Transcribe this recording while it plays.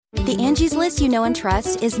The Angie's List you know and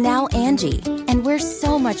trust is now Angie, and we're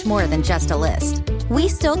so much more than just a list. We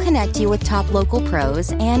still connect you with top local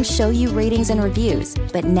pros and show you ratings and reviews,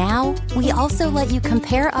 but now we also let you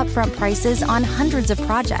compare upfront prices on hundreds of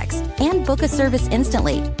projects and book a service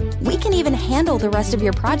instantly. We can even handle the rest of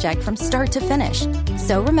your project from start to finish.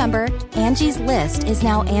 So remember, Angie's List is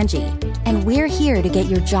now Angie, and we're here to get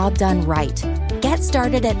your job done right. Get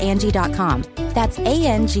started at Angie.com. That's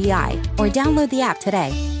ANGI, or download the app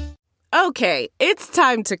today. Okay, it's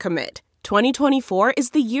time to commit. 2024 is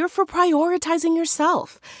the year for prioritizing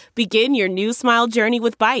yourself. Begin your new smile journey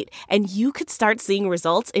with Byte, and you could start seeing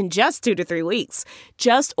results in just 2 to 3 weeks.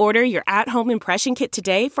 Just order your at-home impression kit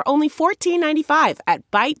today for only $14.95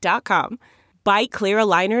 at Byte.com. Byte Clear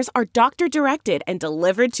aligners are doctor-directed and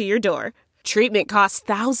delivered to your door. Treatment costs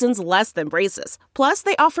thousands less than braces. Plus,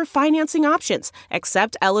 they offer financing options,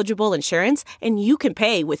 accept eligible insurance, and you can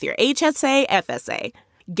pay with your HSA FSA.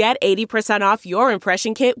 Get 80% off your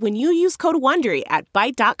impression kit when you use code WONDERY at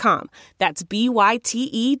Byte.com. That's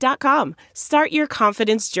BYTE.com. Start your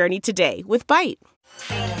confidence journey today with Byte.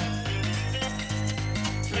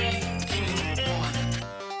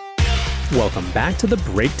 Welcome back to The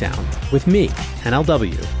Breakdown with me,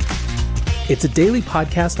 NLW. It's a daily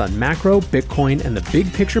podcast on macro, Bitcoin, and the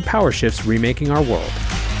big picture power shifts remaking our world.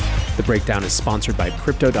 The Breakdown is sponsored by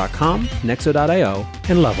Crypto.com, Nexo.io,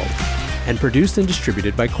 and Level, and produced and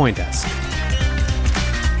distributed by CoinDesk.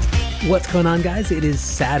 What's going on, guys? It is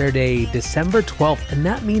Saturday, December 12th, and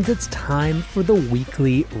that means it's time for the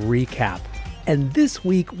weekly recap. And this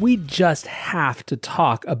week, we just have to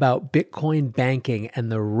talk about Bitcoin banking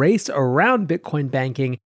and the race around Bitcoin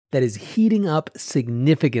banking that is heating up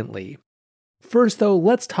significantly. First, though,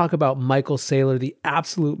 let's talk about Michael Saylor, the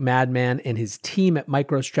absolute madman, and his team at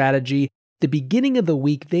MicroStrategy. The beginning of the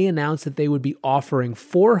week, they announced that they would be offering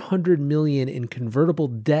 $400 million in convertible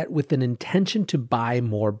debt with an intention to buy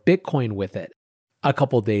more Bitcoin with it. A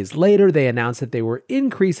couple days later, they announced that they were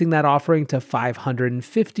increasing that offering to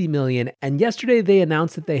 $550 million, and yesterday they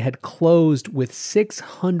announced that they had closed with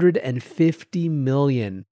 $650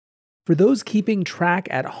 million. For those keeping track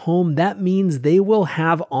at home, that means they will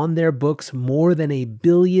have on their books more than $1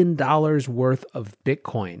 billion worth of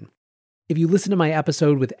Bitcoin. If you listen to my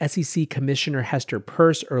episode with SEC Commissioner Hester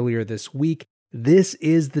Peirce earlier this week, this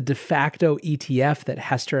is the de facto ETF that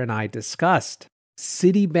Hester and I discussed.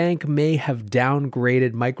 Citibank may have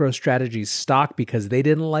downgraded MicroStrategy's stock because they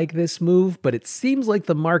didn't like this move, but it seems like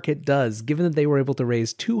the market does, given that they were able to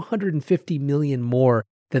raise $250 million more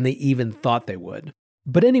than they even thought they would.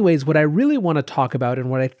 But anyways, what I really want to talk about and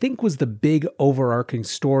what I think was the big overarching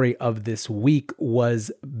story of this week was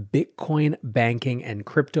Bitcoin banking and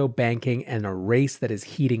crypto banking and a race that is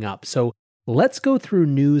heating up. So let's go through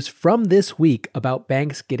news from this week about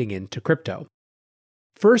banks getting into crypto.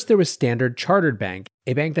 First, there was Standard Chartered Bank,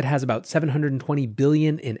 a bank that has about $720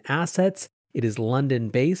 billion in assets. It is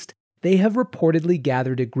London-based. They have reportedly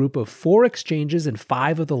gathered a group of 4 exchanges and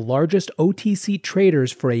 5 of the largest OTC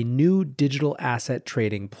traders for a new digital asset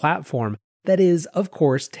trading platform that is, of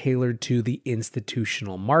course, tailored to the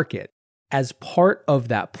institutional market. As part of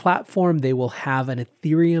that platform, they will have an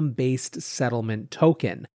Ethereum-based settlement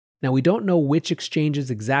token. Now, we don't know which exchanges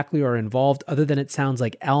exactly are involved, other than it sounds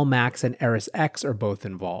like LMAX and ErisX are both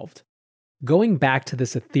involved. Going back to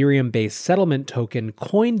this Ethereum-based settlement token,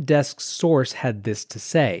 CoinDesk's source had this to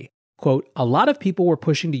say. Quote, a lot of people were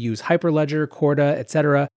pushing to use Hyperledger, Corda,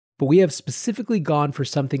 etc., but we have specifically gone for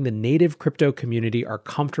something the native crypto community are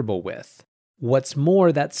comfortable with. What's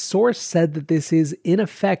more, that source said that this is, in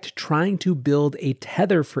effect, trying to build a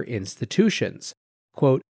tether for institutions.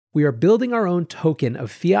 Quote, we are building our own token of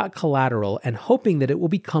fiat collateral and hoping that it will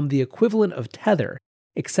become the equivalent of Tether,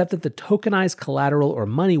 except that the tokenized collateral or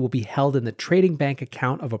money will be held in the trading bank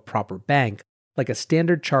account of a proper bank, like a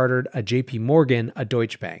Standard Chartered, a JP Morgan, a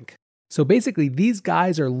Deutsche Bank. So basically, these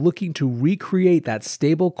guys are looking to recreate that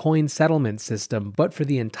stablecoin settlement system, but for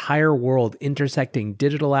the entire world, intersecting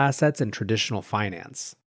digital assets and traditional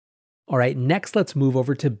finance. All right, next let's move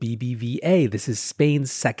over to BBVA. This is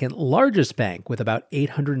Spain's second largest bank with about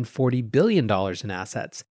 $840 billion in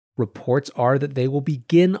assets. Reports are that they will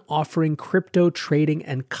begin offering crypto trading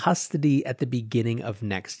and custody at the beginning of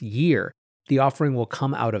next year. The offering will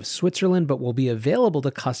come out of Switzerland, but will be available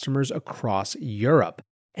to customers across Europe.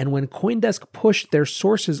 And when CoinDesk pushed their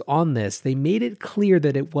sources on this, they made it clear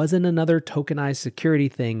that it wasn't another tokenized security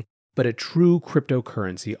thing, but a true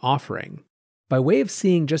cryptocurrency offering. By way of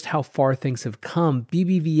seeing just how far things have come,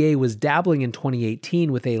 BBVA was dabbling in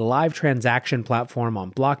 2018 with a live transaction platform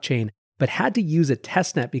on blockchain, but had to use a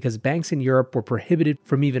testnet because banks in Europe were prohibited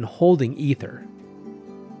from even holding Ether.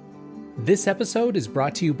 This episode is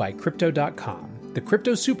brought to you by Crypto.com, the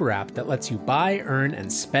crypto super app that lets you buy, earn,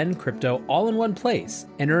 and spend crypto all in one place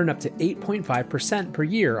and earn up to 8.5% per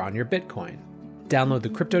year on your Bitcoin. Download the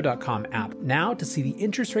Crypto.com app now to see the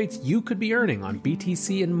interest rates you could be earning on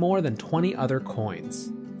BTC and more than 20 other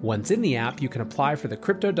coins. Once in the app, you can apply for the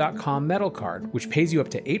Crypto.com Metal Card, which pays you up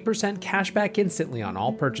to 8% cash back instantly on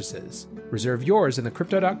all purchases. Reserve yours in the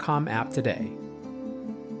Crypto.com app today.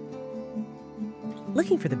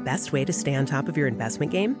 Looking for the best way to stay on top of your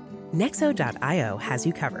investment game? Nexo.io has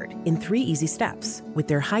you covered in 3 easy steps with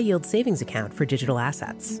their high-yield savings account for digital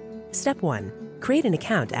assets. Step 1. Create an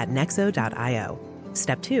account at Nexo.io.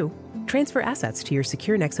 Step 2. Transfer assets to your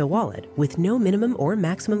secure Nexo wallet with no minimum or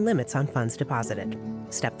maximum limits on funds deposited.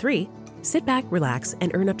 Step 3. Sit back, relax,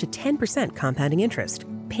 and earn up to 10% compounding interest,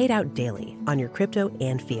 paid out daily on your crypto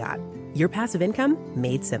and fiat. Your passive income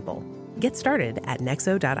made simple. Get started at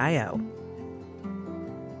Nexo.io.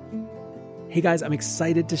 Hey guys, I'm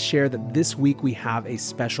excited to share that this week we have a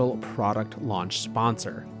special product launch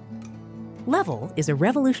sponsor. Level is a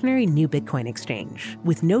revolutionary new Bitcoin exchange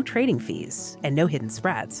with no trading fees and no hidden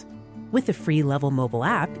spreads. With the free Level mobile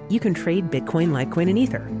app, you can trade Bitcoin, Litecoin, and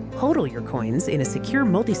Ether, hodl your coins in a secure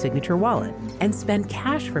multi-signature wallet, and spend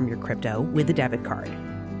cash from your crypto with a debit card.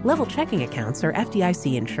 Level checking accounts are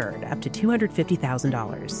FDIC insured up to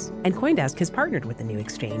 $250,000. And CoinDesk has partnered with the new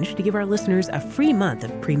exchange to give our listeners a free month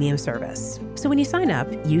of premium service. So when you sign up,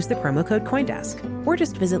 use the promo code CoinDesk or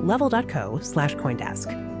just visit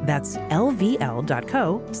level.co/CoinDesk. That's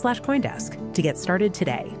lvl.co/CoinDesk to get started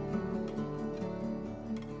today.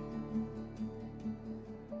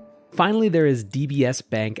 Finally, there is DBS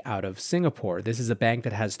Bank out of Singapore. This is a bank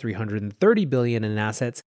that has $330 billion in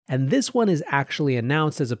assets, and this one is actually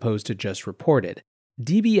announced as opposed to just reported.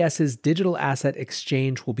 DBS's digital asset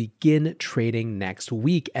exchange will begin trading next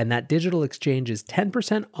week, and that digital exchange is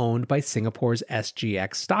 10% owned by Singapore's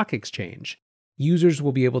SGX stock exchange. Users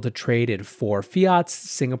will be able to trade in 4 fiats,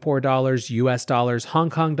 Singapore dollars, US dollars, Hong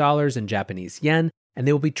Kong dollars, and Japanese yen, and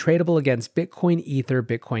they will be tradable against Bitcoin, Ether,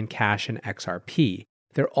 Bitcoin Cash, and XRP.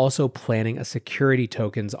 They're also planning a security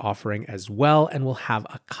tokens offering as well, and will have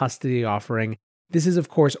a custody offering. This is, of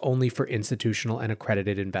course, only for institutional and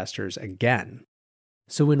accredited investors again.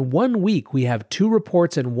 So in 1 week, we have 2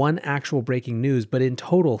 reports and 1 actual breaking news, but in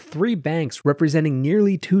total, 3 banks representing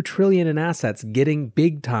nearly $2 trillion in assets getting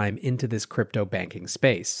big time into this crypto banking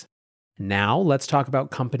space. Now, let's talk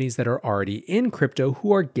about companies that are already in crypto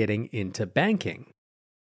who are getting into banking.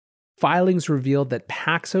 Filings revealed that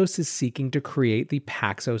Paxos is seeking to create the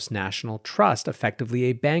Paxos National Trust, effectively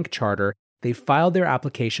a bank charter. They filed their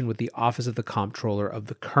application with the Office of the Comptroller of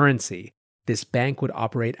the Currency. This bank would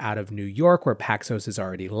operate out of New York, where Paxos is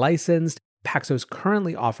already licensed. Paxos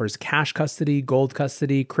currently offers cash custody, gold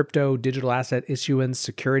custody, crypto, digital asset issuance,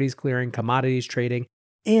 securities clearing, commodities trading,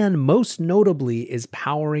 and most notably is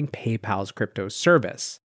powering PayPal's crypto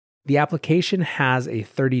service. The application has a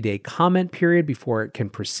 30-day comment period before it can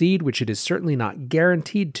proceed, which it is certainly not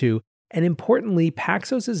guaranteed to. And importantly,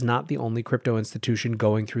 Paxos is not the only crypto institution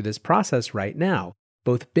going through this process right now.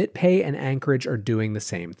 Both BitPay and Anchorage are doing the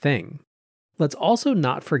same thing. Let's also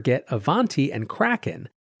not forget Avanti and Kraken.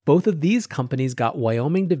 Both of these companies got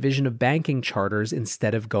Wyoming Division of Banking charters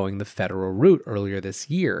instead of going the federal route earlier this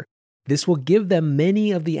year. This will give them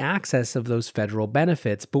many of the access of those federal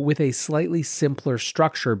benefits, but with a slightly simpler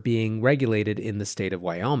structure being regulated in the state of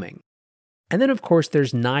Wyoming. And then, of course,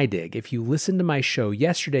 there's NYDIG. If you listened to my show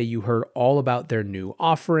yesterday, you heard all about their new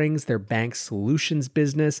offerings, their bank solutions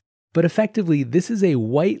business, but effectively, this is a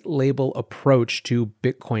white label approach to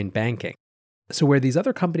Bitcoin banking. So where these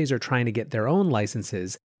other companies are trying to get their own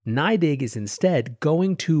licenses, NYDIG is instead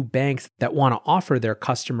going to banks that want to offer their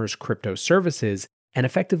customers crypto services and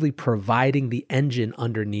effectively providing the engine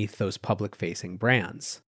underneath those public-facing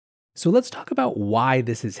brands. So let's talk about why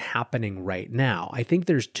this is happening right now. I think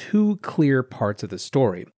there's 2 clear parts of the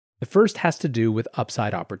story. The first has to do with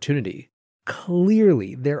upside opportunity.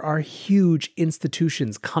 Clearly, there are huge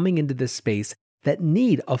institutions coming into this space that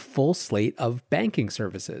need a full slate of banking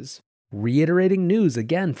services. Reiterating news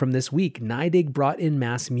again from this week, NYDIG brought in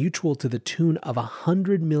MassMutual to the tune of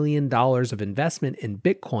 $100 million of investment in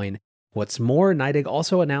Bitcoin. What's more, NYDIG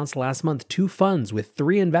also announced last month 2 funds with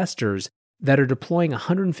 3 investors that are deploying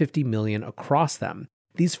 $150 million across them.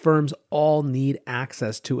 These firms all need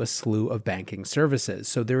access to a slew of banking services,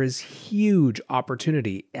 so there is huge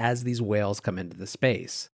opportunity as these whales come into the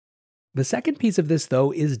space. The second piece of this,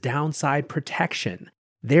 though, is downside protection.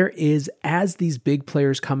 There is, as these big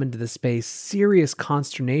players come into the space, serious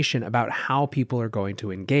consternation about how people are going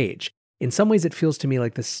to engage. In some ways, it feels to me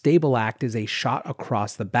like the Stable Act is a shot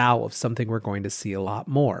across the bow of something we're going to see a lot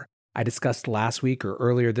more. I discussed last week or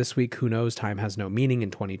earlier this week, who knows, time has no meaning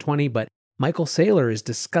in 2020, but Michael Saylor is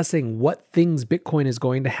discussing what things Bitcoin is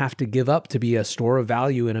going to have to give up to be a store of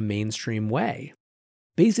value in a mainstream way.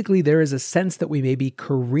 Basically, there is a sense that we may be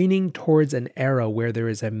careening towards an era where there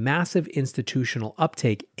is a massive institutional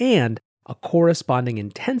uptake and a corresponding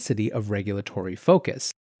intensity of regulatory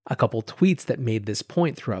focus. A couple tweets that made this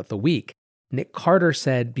point throughout the week. Nick Carter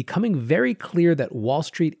said, becoming very clear that Wall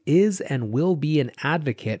Street is and will be an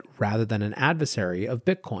advocate rather than an adversary of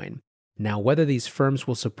Bitcoin. Now, whether these firms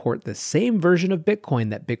will support the same version of Bitcoin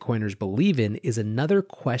that Bitcoiners believe in is another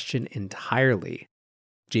question entirely.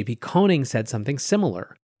 JP Koning said something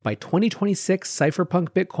similar. By 2026, Cypherpunk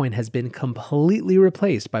Bitcoin has been completely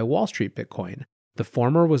replaced by Wall Street Bitcoin. The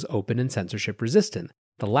former was open and censorship resistant.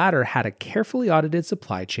 The latter had a carefully audited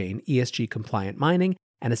supply chain, ESG-compliant mining,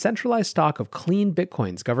 and a centralized stock of clean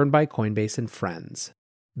Bitcoins governed by Coinbase and friends.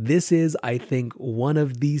 This is, I think, one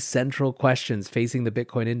of the central questions facing the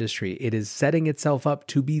Bitcoin industry. It is setting itself up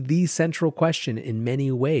to be the central question in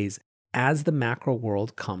many ways as the macro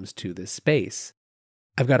world comes to this space.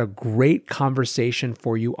 I've got a great conversation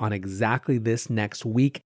for you on exactly this next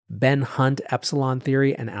week. Ben Hunt, Epsilon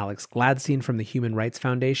Theory, and Alex Gladstein from the Human Rights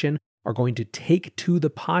Foundation are going to take to the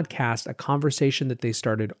podcast a conversation that they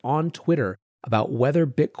started on Twitter about whether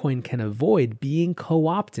Bitcoin can avoid being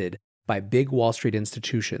co-opted by big Wall Street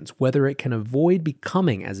institutions, whether it can avoid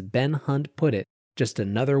becoming, as Ben Hunt put it, just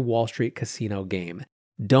another Wall Street casino game.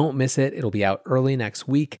 Don't miss it. It'll be out early next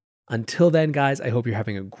week. Until then, guys, I hope you're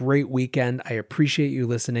having a great weekend. I appreciate you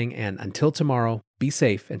listening, and until tomorrow, be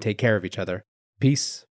safe and take care of each other. Peace.